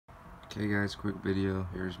Okay guys, quick video.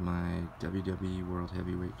 Here's my WWE World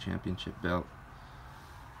Heavyweight Championship belt.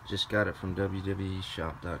 Just got it from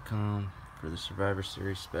WWEshop.com for the Survivor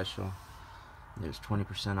Series special. There's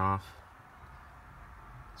 20% off.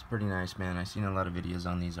 It's pretty nice, man. I've seen a lot of videos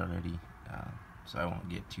on these already, so I won't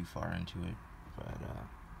get too far into it. But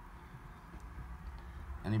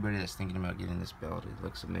anybody that's thinking about getting this belt, it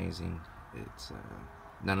looks amazing. It's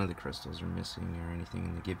none of the crystals are missing or anything,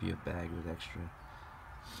 and they give you a bag with extra.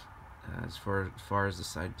 As far as the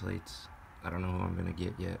side plates, I don't know who I'm gonna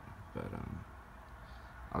get yet, but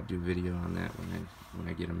I'll do a video on that when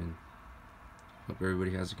I get them in. Hope everybody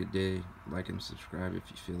has a good day. Like and subscribe if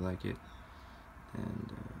you feel like it,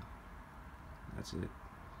 and that's it.